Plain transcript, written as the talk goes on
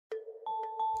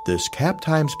This Cap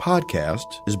Times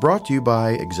podcast is brought to you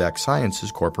by Exact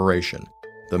Sciences Corporation,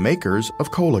 the makers of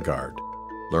Cologuard.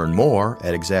 Learn more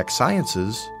at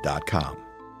exactsciences.com.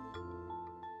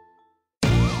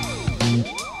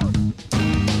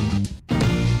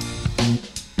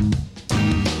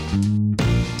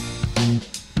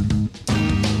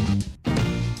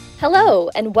 Hello,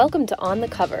 and welcome to On the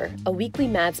Cover, a weekly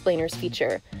Madsplainers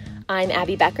feature. I'm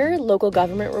Abby Becker, local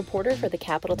government reporter for the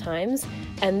Capital Times,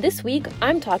 and this week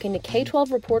I'm talking to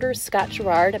K-12 reporter Scott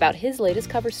Gerard about his latest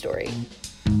cover story.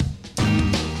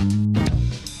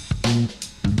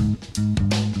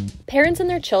 Parents and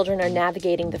their children are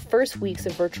navigating the first weeks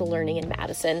of virtual learning in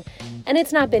Madison, and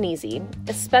it's not been easy,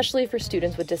 especially for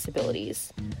students with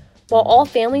disabilities. While all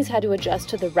families had to adjust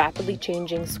to the rapidly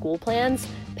changing school plans,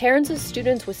 parents of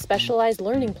students with specialized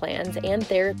learning plans and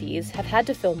therapies have had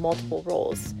to fill multiple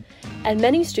roles. And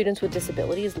many students with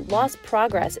disabilities lost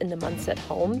progress in the months at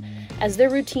home as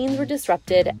their routines were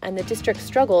disrupted and the district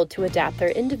struggled to adapt their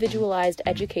individualized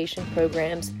education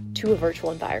programs to a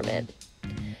virtual environment.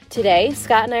 Today,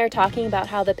 Scott and I are talking about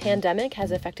how the pandemic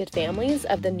has affected families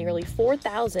of the nearly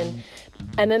 4,000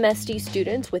 MMSD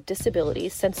students with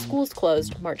disabilities since schools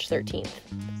closed March 13th.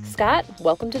 Scott,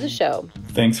 welcome to the show.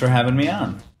 Thanks for having me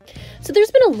on. So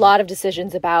there's been a lot of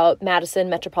decisions about Madison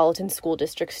Metropolitan School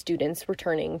District students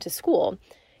returning to school.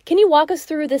 Can you walk us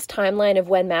through this timeline of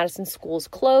when Madison schools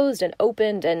closed and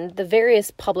opened and the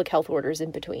various public health orders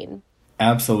in between?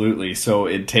 Absolutely. So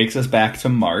it takes us back to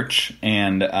March,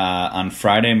 and on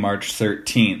Friday, March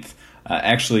 13th,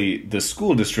 actually the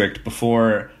school district,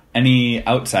 before any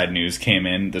outside news came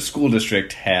in, the school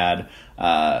district had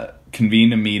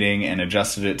convened a meeting and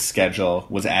adjusted its schedule,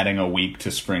 was adding a week to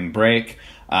spring break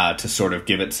to sort of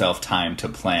give itself time to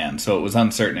plan. So it was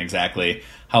uncertain exactly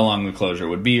how long the closure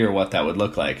would be or what that would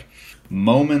look like.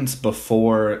 Moments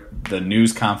before the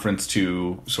news conference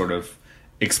to sort of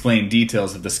explain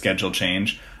details of the schedule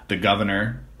change, the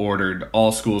governor ordered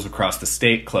all schools across the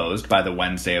state closed by the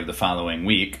Wednesday of the following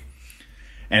week.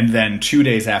 And then 2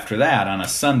 days after that, on a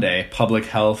Sunday, public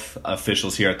health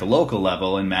officials here at the local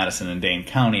level in Madison and Dane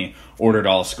County ordered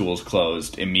all schools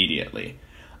closed immediately.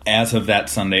 As of that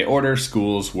Sunday order,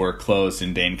 schools were closed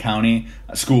in Dane County.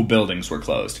 School buildings were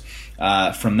closed.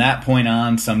 From that point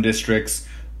on, some districts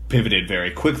pivoted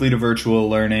very quickly to virtual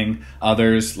learning.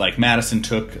 Others, like Madison,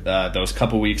 took those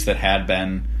couple weeks that had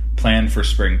been planned for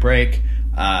spring break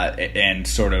and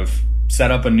sort of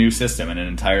set up a new system and an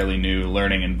entirely new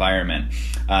learning environment.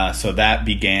 So that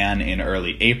began in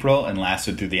early April and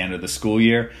lasted through the end of the school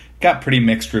year. Got pretty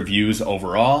mixed reviews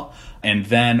overall. And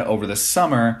then over the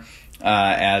summer,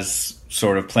 as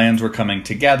sort of plans were coming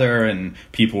together and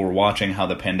people were watching how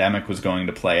the pandemic was going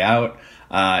to play out,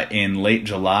 in late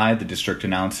July, the district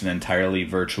announced an entirely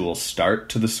virtual start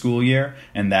to the school year,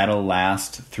 and that'll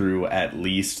last through at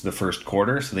least the first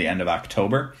quarter, so the end of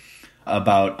October.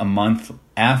 About a month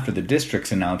after the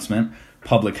district's announcement,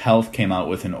 Public Health came out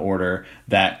with an order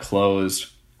that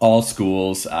closed all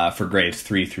schools for grades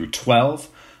 3 through 12,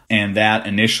 and that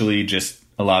initially just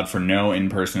allowed for no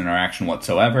in-person interaction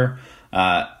whatsoever.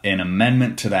 An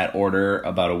amendment to that order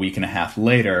about a week and a half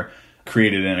later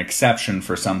created an exception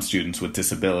for some students with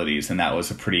disabilities, and that was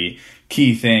a pretty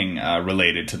key thing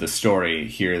related to the story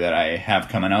here that I have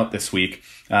coming out this week.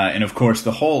 And of course,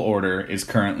 the whole order is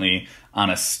currently on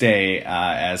a stay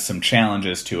as some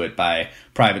challenges to it by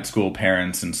private school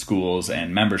parents and schools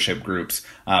and membership groups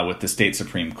with the state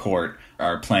Supreme Court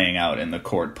are playing out, and the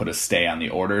court put a stay on the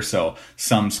order. So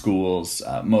some schools,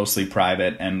 mostly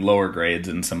private and lower grades,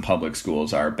 and some public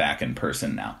schools are back in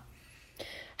person now.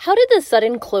 How did the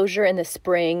sudden closure in the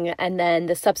spring and then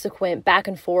the subsequent back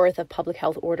and forth of public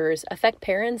health orders affect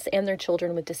parents and their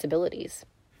children with disabilities?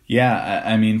 Yeah,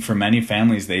 I mean, for many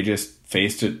families, they just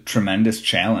faced a tremendous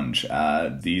challenge.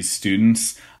 These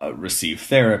students receive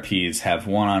therapies, have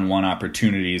one-on-one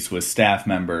opportunities with staff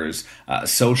members,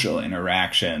 social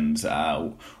interactions,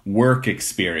 work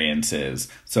experiences.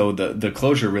 So the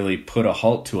closure really put a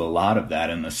halt to a lot of that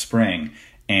in the spring.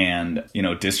 And,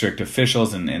 district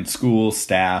officials and school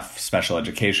staff, special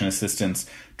education assistants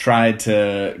tried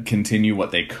to continue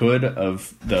what they could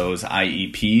of those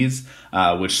IEPs,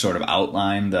 which sort of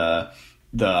outline the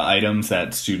items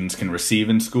that students can receive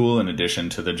in school in addition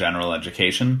to the general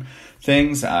education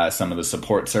things, some of the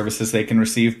support services they can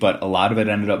receive. But a lot of it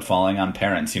ended up falling on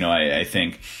parents. I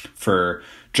think for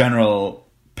general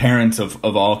parents of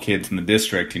all kids in the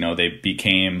district, they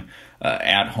became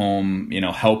at home,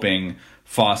 helping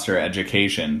foster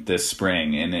education this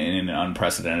spring in an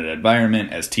unprecedented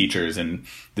environment as teachers and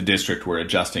the district were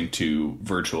adjusting to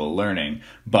virtual learning.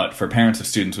 But for parents of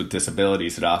students with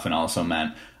disabilities, it often also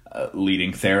meant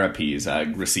leading therapies,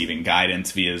 receiving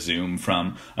guidance via Zoom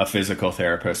from a physical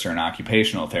therapist or an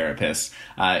occupational therapist.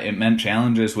 It meant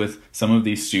challenges with some of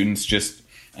these students just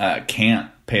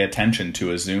can't pay attention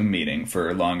to a Zoom meeting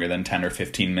for longer than 10 or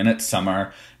 15 minutes. Some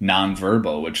are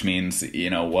nonverbal, which means,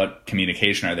 what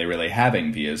communication are they really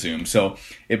having via Zoom? So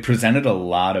it presented a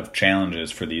lot of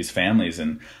challenges for these families,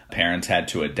 and parents had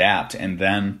to adapt. And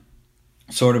then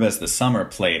sort of as the summer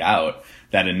played out,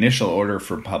 that initial order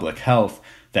for public health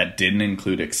that didn't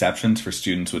include exceptions for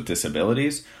students with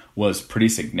disabilities was pretty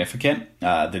significant.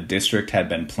 The district had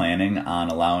been planning on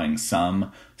allowing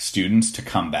some students to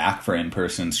come back for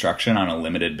in-person instruction on a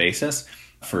limited basis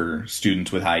for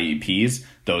students with IEPs,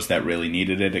 those that really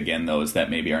needed it, again, those that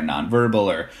maybe are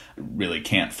nonverbal or really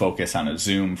can't focus on a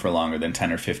Zoom for longer than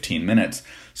 10 or 15 minutes.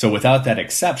 So without that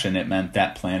exception, it meant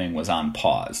that planning was on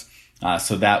pause.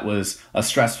 So that was a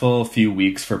stressful few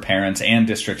weeks for parents and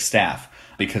district staff,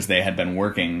 because they had been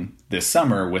working this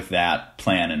summer with that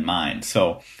plan in mind.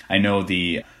 So I know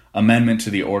the amendment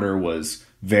to the order was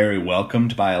very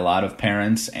welcomed by a lot of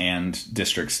parents and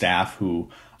district staff who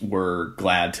were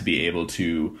glad to be able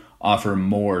to offer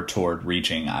more toward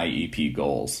reaching IEP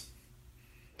goals.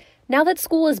 Now that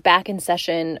school is back in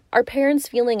session, are parents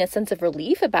feeling a sense of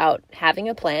relief about having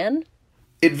a plan?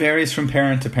 It varies from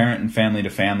parent to parent and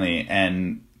family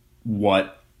and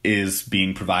what is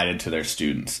being provided to their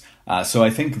students. So I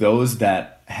think those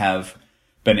that have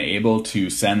been able to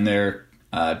send their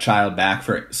child back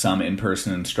for some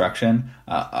in-person instruction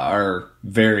are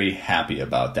very happy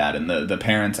about that. And the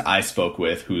parents I spoke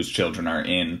with whose children are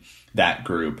in that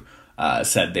group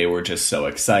said they were just so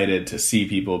excited to see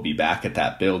people be back at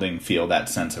that building, feel that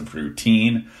sense of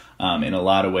routine. In a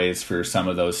lot of ways, for some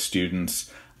of those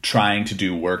students, trying to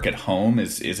do work at home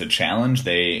is a challenge.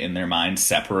 They, in their mind,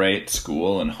 separate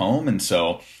school and home. And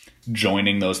so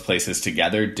joining those places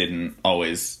together didn't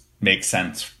always make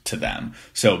sense to them.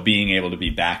 So being able to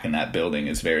be back in that building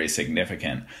is very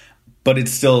significant. But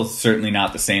it's still certainly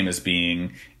not the same as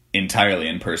being entirely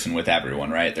in person with everyone,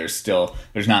 right? There's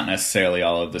not necessarily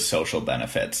all of the social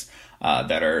benefits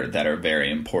that are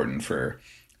very important for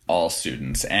all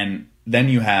students. And then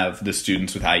you have the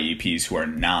students with IEPs who are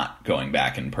not going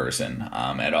back in person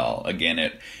at all.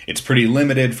 Again, it's pretty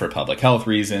limited for public health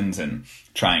reasons and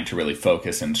trying to really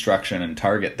focus instruction and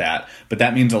target that. But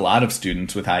that means a lot of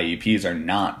students with IEPs are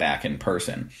not back in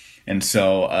person. And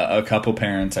so a couple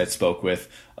parents I spoke with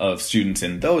of students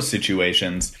in those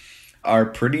situations are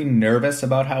pretty nervous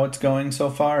about how it's going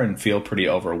so far and feel pretty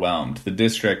overwhelmed. The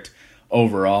district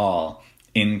overall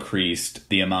increased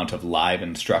the amount of live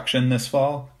instruction this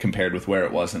fall compared with where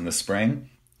it was in the spring.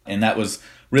 And that was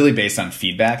really based on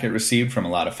feedback it received from a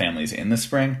lot of families in the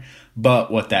spring.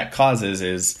 But what that causes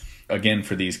is, again,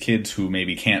 for these kids who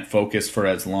maybe can't focus for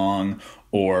as long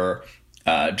or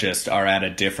just are at a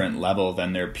different level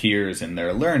than their peers in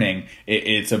their learning,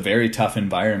 it's a very tough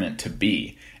environment to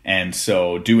be. And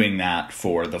so doing that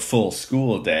for the full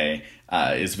school day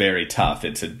is very tough.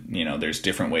 There's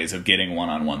different ways of getting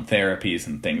one-on-one therapies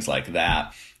and things like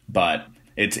that. But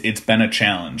it's been a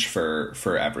challenge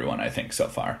for everyone, I think, so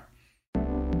far.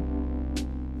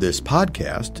 This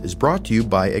podcast is brought to you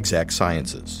by Exact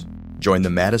Sciences. Join the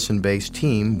Madison-based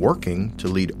team working to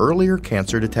lead earlier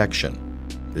cancer detection.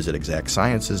 Visit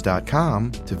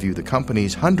exactsciences.com to view the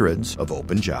company's hundreds of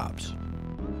open jobs.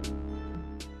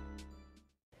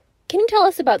 Can you tell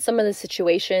us about some of the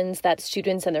situations that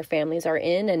students and their families are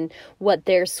in and what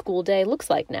their school day looks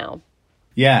like now?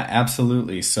 Yeah,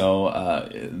 absolutely. So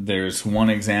there's one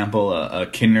example, a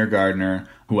kindergartner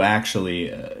who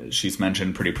actually, she's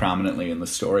mentioned pretty prominently in the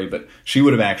story, but she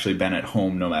would have actually been at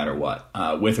home no matter what,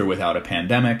 with or without a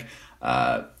pandemic.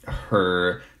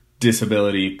 Her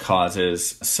disability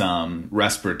causes some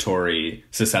respiratory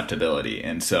susceptibility,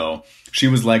 and so she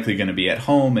was likely going to be at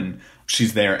home, and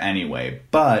she's there anyway.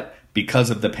 But because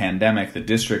of the pandemic, the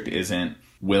district isn't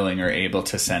willing or able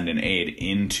to send an aide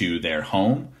into their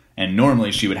home. And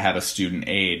normally she would have a student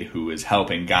aide who is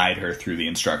helping guide her through the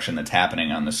instruction that's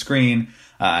happening on the screen,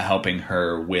 helping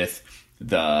her with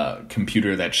the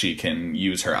computer that she can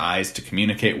use her eyes to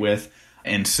communicate with.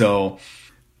 And so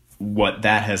what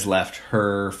that has left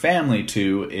her family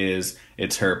to is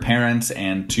it's her parents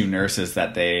and 2 nurses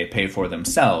that they pay for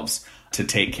themselves to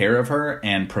take care of her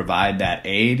and provide that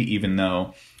aid, even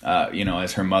though,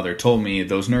 as her mother told me,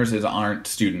 those nurses aren't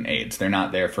student aides. They're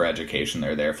not there for education.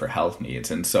 They're there for health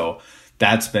needs. And so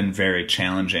that's been very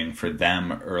challenging for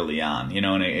them early on.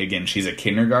 And again, she's a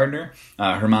kindergartner.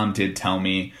 Her mom did tell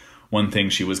me one thing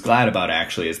she was glad about,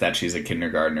 actually, is that she's a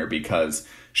kindergartner because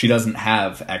she doesn't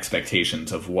have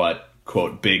expectations of what,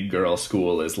 quote, big girl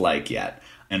school is like yet.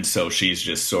 And so she's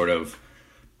just sort of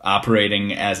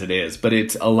operating as it is, but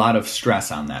it's a lot of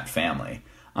stress on that family.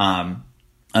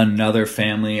 Another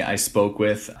family I spoke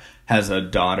with has a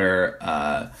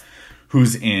daughter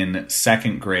who's in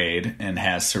second grade and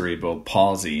has cerebral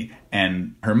palsy,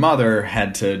 and her mother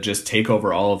had to just take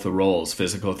over all of the roles,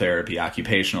 physical therapy,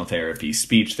 occupational therapy,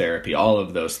 speech therapy, all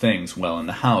of those things while in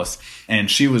the house. And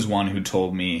she was one who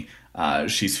told me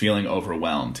she's feeling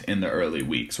overwhelmed in the early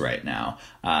weeks right now,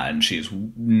 and she's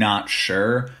not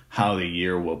sure how the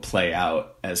year will play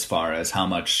out as far as how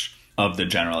much of the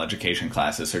general education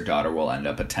classes her daughter will end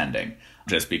up attending,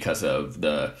 just because of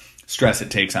the stress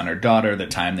it takes on her daughter, the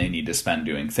time they need to spend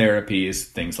doing therapies,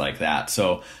 things like that.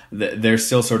 So they're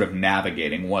still sort of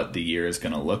navigating what the year is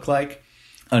going to look like.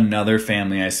 Another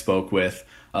family I spoke with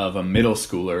of a middle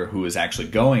schooler who is actually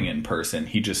going in person.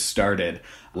 He just started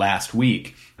last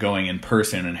week going in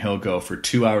person, and he'll go for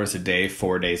 2 hours a day,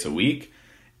 4 days a week.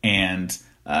 And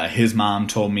his mom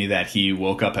told me that he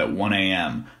woke up at 1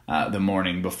 a.m. The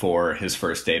morning before his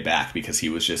first day back because he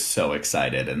was just so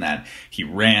excited, and that he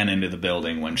ran into the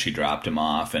building when she dropped him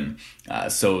off. And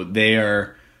so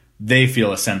they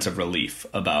feel a sense of relief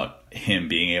about him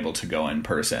being able to go in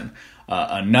person.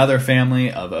 Another family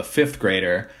of a fifth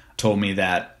grader told me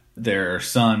that their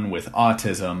son with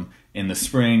autism in the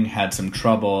spring had some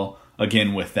trouble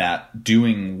again with that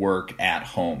doing work at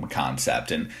home concept,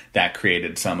 and that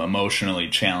created some emotionally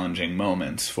challenging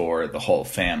moments for the whole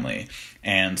family.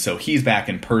 And so he's back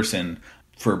in person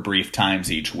for brief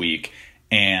times each week,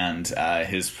 and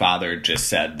his father just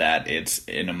said that it's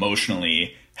an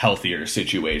emotionally healthier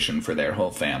situation for their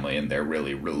whole family, and they're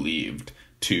really relieved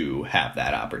to have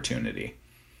that opportunity.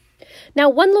 Now,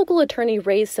 one local attorney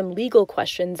raised some legal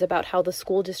questions about how the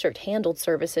school district handled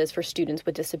services for students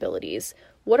with disabilities.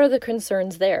 What are the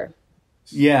concerns there?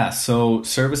 Yeah, so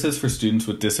services for students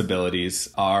with disabilities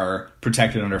are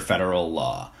protected under federal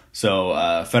law.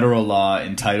 So federal law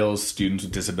entitles students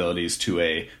with disabilities to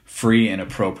a free and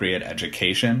appropriate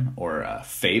education, or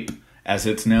FAPE as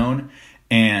it's known.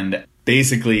 And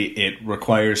basically it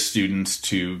requires students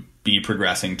to be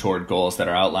progressing toward goals that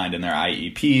are outlined in their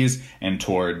IEPs and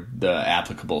toward the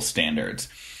applicable standards.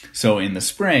 So in the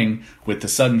spring, with the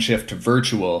sudden shift to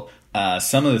virtual,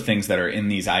 some of the things that are in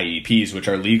these IEPs, which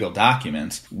are legal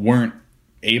documents, weren't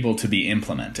able to be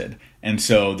implemented. And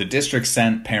so the district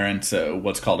sent parents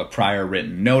what's called a prior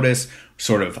written notice,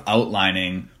 sort of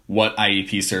outlining what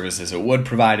IEP services it would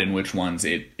provide and which ones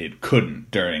it couldn't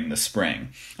during the spring.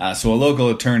 So a local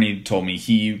attorney told me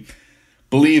he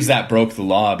believes that broke the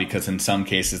law because in some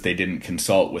cases they didn't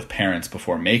consult with parents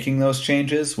before making those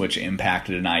changes, which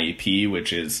impacted an IEP,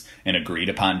 which is an agreed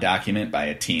upon document by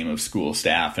a team of school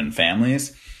staff and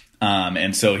families.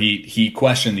 And so he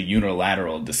questioned the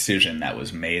unilateral decision that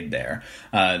was made there.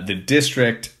 The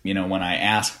district, when I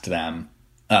asked them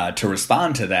to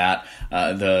respond to that,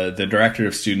 the director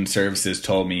of student services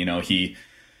told me,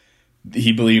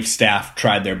 he believed staff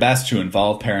tried their best to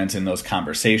involve parents in those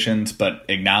conversations, but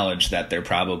acknowledged that there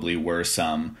probably were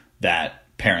some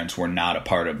that parents were not a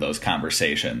part of those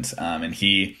conversations. And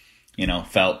he,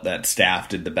 felt that staff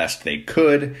did the best they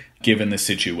could given the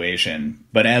situation.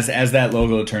 But as that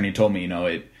local attorney told me,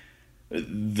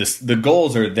 the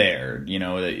goals are there.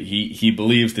 He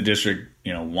believes the district,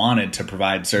 wanted to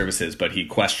provide services, but he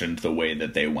questioned the way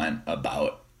that they went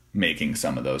about making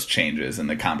some of those changes and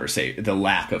the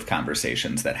lack of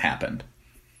conversations that happened.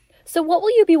 So what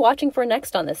will you be watching for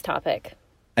next on this topic?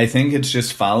 I think it's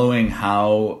just following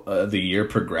how the year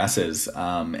progresses,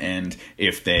 and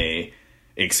if they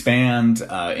expand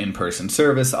in-person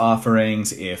service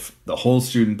offerings, if the whole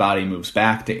student body moves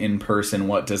back to in-person,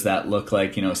 what does that look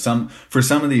like? For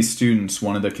some of these students,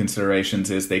 one of the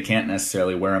considerations is they can't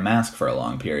necessarily wear a mask for a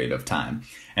long period of time.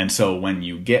 And so when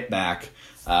you get back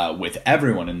with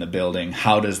everyone in the building,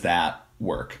 how does that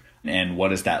work? And what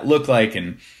does that look like?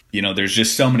 And, there's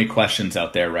just so many questions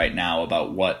out there right now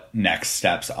about what next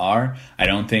steps are. I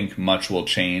don't think much will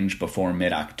change before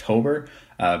mid-October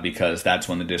because that's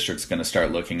when the district's going to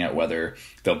start looking at whether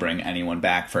they'll bring anyone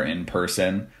back for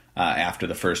in-person after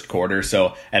the first quarter.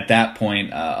 So at that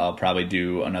point, I'll probably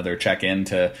do another check-in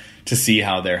to see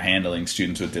how they're handling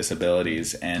students with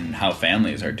disabilities and how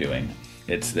families are doing.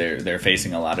 They're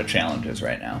facing a lot of challenges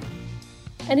right now.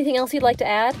 Anything else you'd like to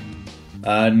add?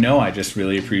 No, I just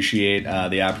really appreciate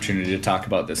the opportunity to talk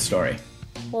about this story.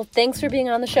 Well, thanks for being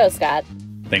on the show, Scott.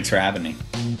 Thanks for having me.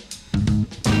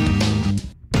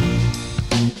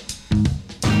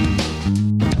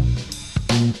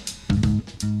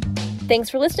 Thanks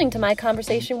for listening to my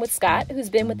conversation with Scott, who's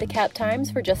been with the Cap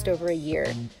Times for just over a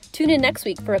year. Tune in next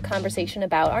week for a conversation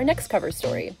about our next cover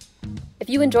story. If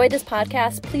you enjoyed this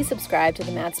podcast, please subscribe to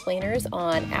the Madsplainers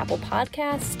on Apple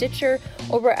Podcasts, Stitcher,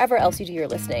 or wherever else you do your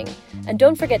listening. And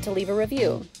don't forget to leave a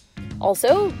review.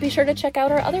 Also, be sure to check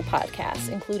out our other podcasts,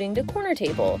 including The Corner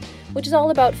Table, which is all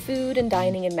about food and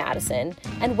dining in Madison,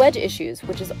 and Wedge Issues,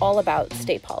 which is all about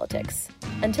state politics.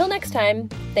 Until next time,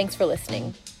 thanks for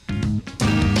listening.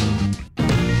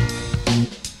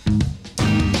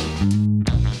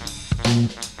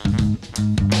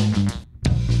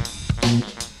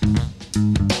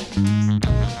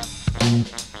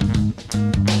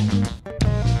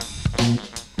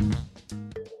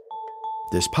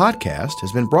 This podcast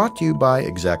has been brought to you by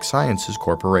Exact Sciences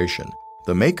Corporation,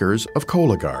 the makers of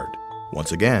Cologuard.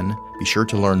 Once again, be sure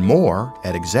to learn more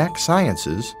at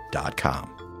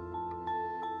exactsciences.com.